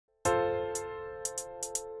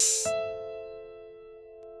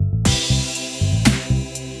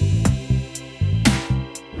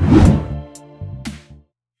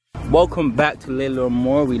Welcome back to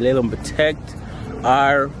Lalor&More. We Lalor and protect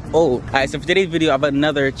our old. Alright, so for today's video I have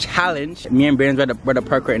another challenge. Me and Brandon's at the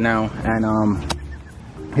park right now, and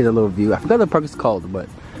here's a little view. I forgot what the park is called, but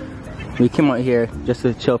we came out here just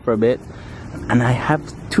to chill for a bit. And I have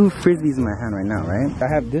two Frisbees in my hand right now, right? I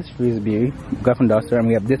have this Frisbee, got from Duster, and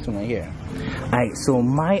we have this one right here. Alright, so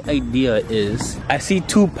my idea is, I see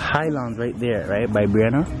two pylons right there, right, by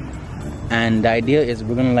Brianna. And the idea is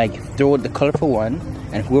we're gonna like throw the colorful one,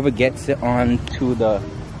 and whoever gets it onto the,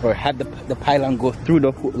 or have the pylon go through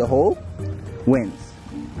the hole, wins.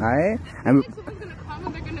 Alright? And someone's gonna come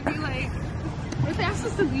and they're gonna be like, if they ask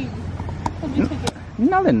us to leave, we'll just take it.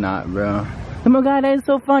 No, they're not, bro. Oh my god, that is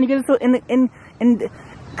so fun. You get it so in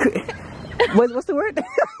what's the word?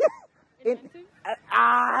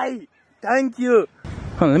 Thank you.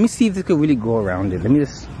 Hold on, let me see if this could really go around it. Let me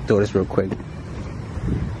just throw this real quick.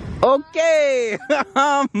 Okay. Yeah,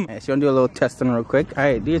 so you wanna do a little test on it real quick?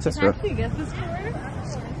 Alright, do your test real. Actually get this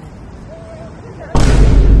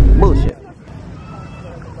Bullshit.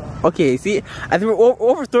 Okay, see, I think we're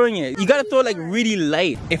overthrowing it. You gotta throw it like really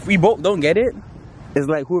light. If we both don't get it, it's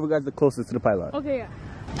like whoever got the closest to the pylon. Okay, yeah.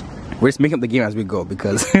 We're just making up the game as we go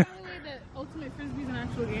because. The Ultimate Frisbee is an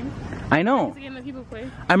actual game. I know. It's a game that people play.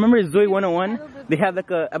 I remember Zoe 101. They have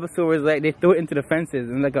like a episode where it's like they throw it into the fences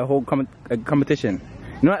and like a whole competition.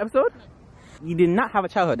 You know that episode? You did not have a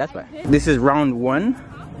childhood. That's why. This is round 1,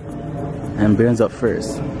 and Baron's up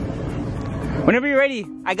first. Whenever you're ready,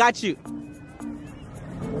 I got you.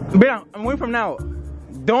 Baron, I'm waiting from now.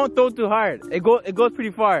 Don't throw too hard. It goes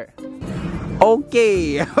pretty far.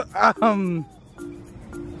 Okay.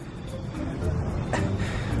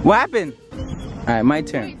 What happened? Alright, my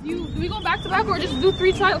turn. Wait, do we go back to back or just do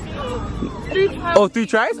 3 tries? 3 tries. Oh, 3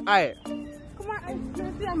 tries? Alright. Come on,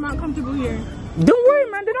 I'm not comfortable here. Don't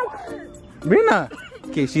worry, man. They don't. Brina.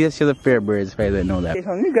 Okay, she's a fair bird. It's probably didn't know that. Okay,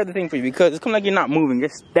 so let me grab the thing for you because it's coming like you're not moving. You're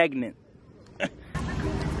stagnant.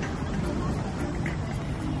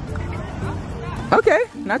 Okay,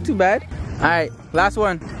 not too bad. Alright, last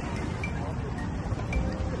one.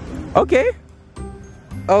 Okay.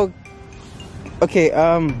 Oh. Okay,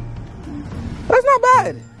 that's not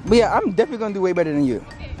bad. But yeah, I'm definitely gonna do way better than you.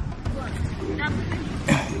 Okay,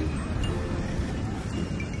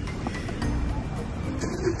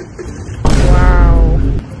 wow.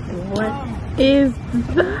 What is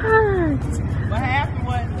that? What happened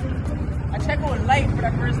was, I checked with light for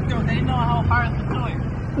that first throw. They didn't know how hard to throw it.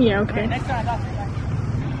 Yeah, okay. Next time I got it.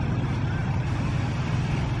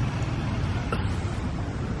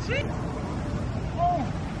 See? Oh.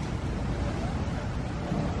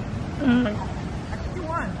 I think you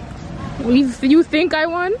won. You think I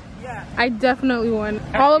won? Yeah. I definitely won.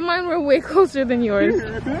 All of mine were way closer than yours.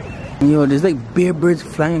 Yo, there's like bear birds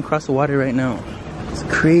flying across the water right now. It's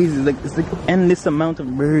crazy. It's like an endless amount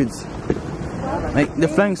of birds. Like they're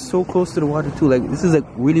flying so close to the water too. Like this is like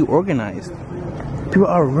really organized. People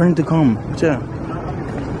are running to come. Yeah.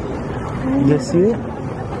 You guys see it?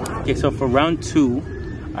 Okay, so for round 2,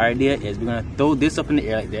 our idea is we're gonna throw this up in the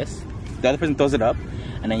air like this. The other person throws it up,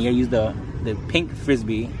 and then you gotta use the pink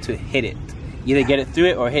Frisbee to hit it. Either get it through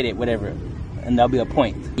it or hit it, whatever. And that'll be a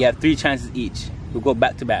point. You have 3 chances each. We'll go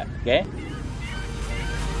back to back, okay?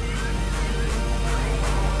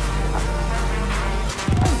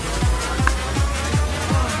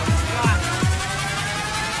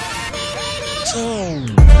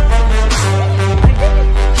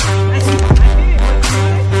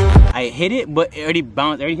 I hit it, but it already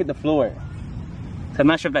bounced, it already hit the floor. So I'm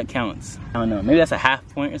not sure if that counts. I don't know, maybe that's a half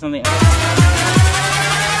point or something.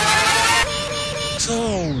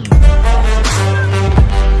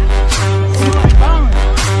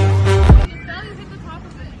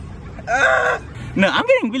 No, I'm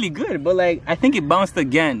getting really good, but like, I think it bounced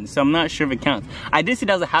again, so I'm not sure if it counts. I did see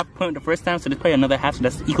that was a half point the first time, so there's probably another half, so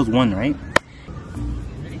that equals 1, right?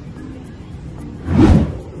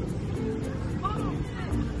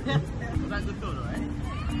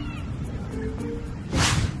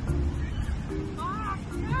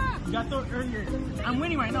 You got to throw it earlier. I'm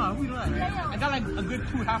winning right now. We know that, right? I got like a good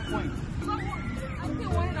 2 half points. I say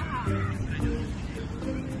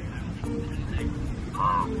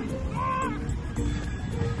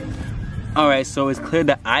 1.5. Alright, so it's clear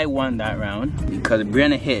that I won that round because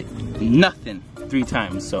Brianna hit nothing 3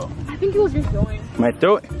 times, so. I think it was your throwing. My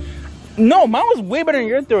throw? No, mine was way better than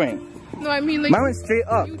your throwing. No, I mean like. Mine went straight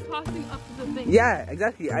up. You tossing up the thing. Yeah,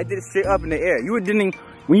 exactly. I did it straight up in the air. You didn't.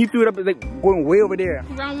 When you threw it up, it's like going way over there.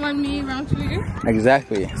 Round 1 me, round 2 you.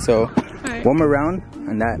 Exactly. So Right. 1 more round,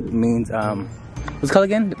 and that means what's it called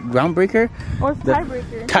again? The groundbreaker? Or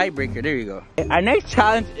tiebreaker. Tiebreaker, there you go. Our next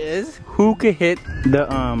challenge is who could hit the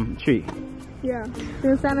tree. Yeah.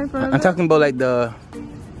 You're stand in front of I'm talking about like the,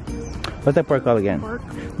 what's that part called again? Bark.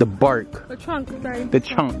 The bark. The trunk, sorry. The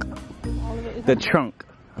chunk. All of it is The trunk.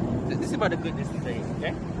 This is about a good distance,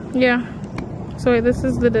 okay? Yeah. So wait, this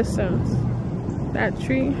is the distance. That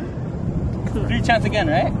tree. 3 chances again,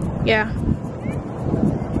 right? Yeah.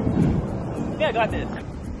 Yeah, I got this.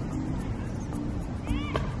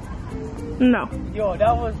 No. Yo,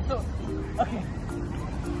 that was so... Okay.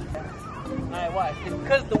 Alright, watch. It's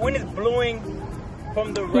because the wind is blowing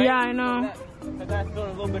from the right. Yeah, I know. So that's throwing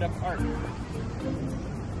a little bit of arc.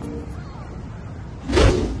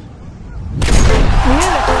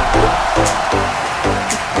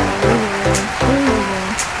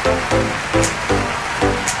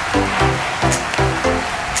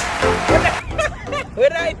 What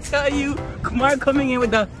did I tell you? Kumar coming in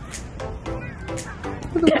with the...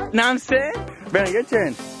 Now I'm saying? Brandon, your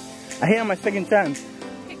turn. I hit on my second chance.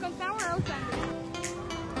 Okay, come down where else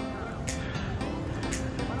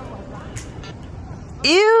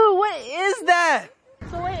Ew, what is that?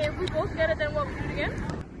 So wait, if we both get it, then what, we do it again?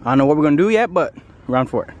 I don't know what we're gonna do yet, but round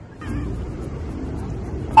 4.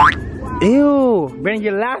 Ew, Brandon,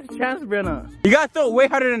 your last chance, Brandon. You gotta throw way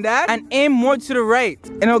harder than that and aim more to the right.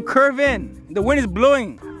 And it'll curve in. The wind is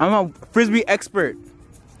blowing. I'm a Frisbee expert.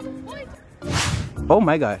 What? Oh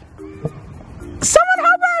my God. Someone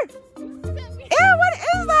help her! Ew, what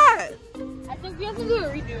is that? I think we have to do a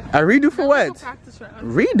redo. A redo for what? Practice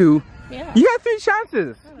round. Redo? Yeah. You got 3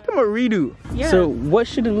 chances. Come on, redo. Yeah. So what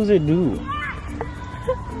should the loser do?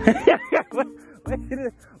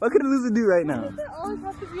 What could the loser do right now? Does there always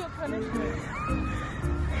have to be a punishment?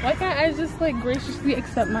 Why can't I just like graciously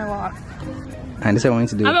accept my loss? I just want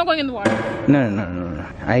you to do. I'm not going in the water. No.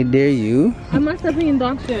 I dare you. I'm not stepping in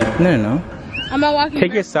dog shit. No. I'm not walking.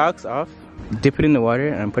 Take your socks off, dip it in the water,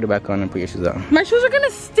 and put it back on and put your shoes on. My shoes are gonna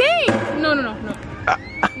stink. No.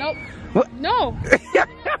 Nope. What? No.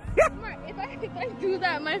 If I do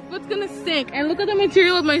that, my foot's gonna stink. And look at the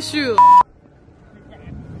material of my shoe.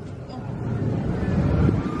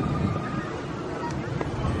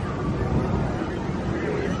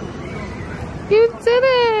 You did it!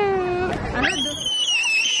 I had this.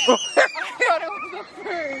 I thought it was the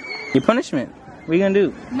first. Your punishment. What are you gonna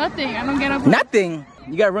do? Nothing. I don't get up. Nothing.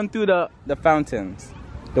 You gotta run through the fountains,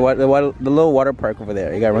 the little water park over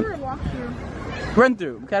there. You gotta run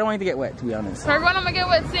through. Because I don't want you to get wet, to be honest. So everyone, I'm gonna get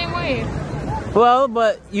wet the same way. Well,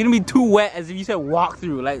 but you don't be too wet as if you said walk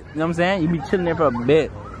through. Like, you know what I'm saying? You be chilling there for a bit.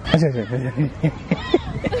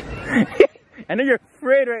 I know you're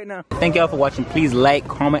afraid right now. Thank y'all for watching. Please like,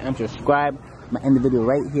 comment, and subscribe. I'm gonna end the video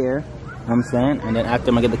right here. You know what I'm saying? And then after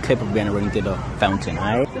I'm gonna get the clip of Brianna running to the fountain,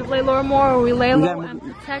 alright? This is Lalor&More, we lay low and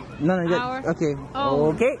protect our... Okay.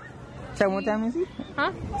 Oh. Okay. Try one more time, Missy.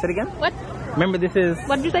 Huh? Say it again. What? Remember, this is...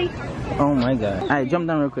 What did you say? Oh my God. Alright, jump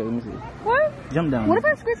down real quick. Let me see. What? Jump down. What if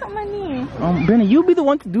I scrape up my knee? Brandon, you be the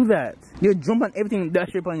one to do that. You jump on everything and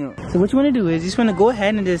dash shape on you. So what you want to do is you just want to go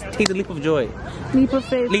ahead and just take the leap of joy. Leap of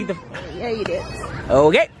faith. Leap the... Yeah, you did.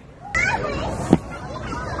 Okay.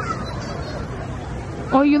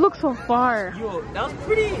 Oh, you look so far. Yo, that was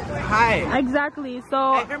pretty high. Exactly, so...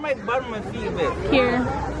 I hurt my bottom of my feet a bit. Here.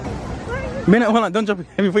 Man, hold on, don't jump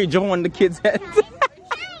before you jump on the kid's head.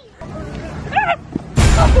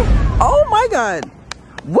 Oh my God.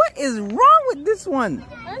 What is wrong with this one?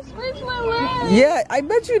 I scraped my leg. Yeah, I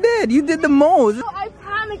bet you did. You did the most. No, I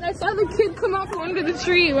panicked. I saw the kid come out from under the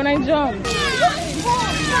tree when I jumped.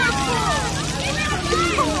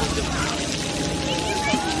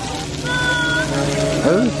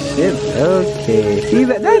 Oh shit, okay. See,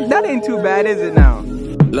 that ain't too bad, is it now?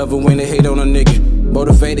 Love it when they hate on a nigga.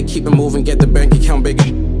 Motivated, keep it moving, get the bank account bigger.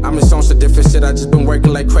 I'm in some different shit, I just been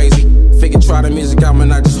working like crazy. Figure try the music out,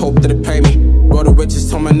 man, I just hope that it pay me. Roll the riches,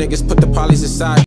 told my niggas put the polys aside.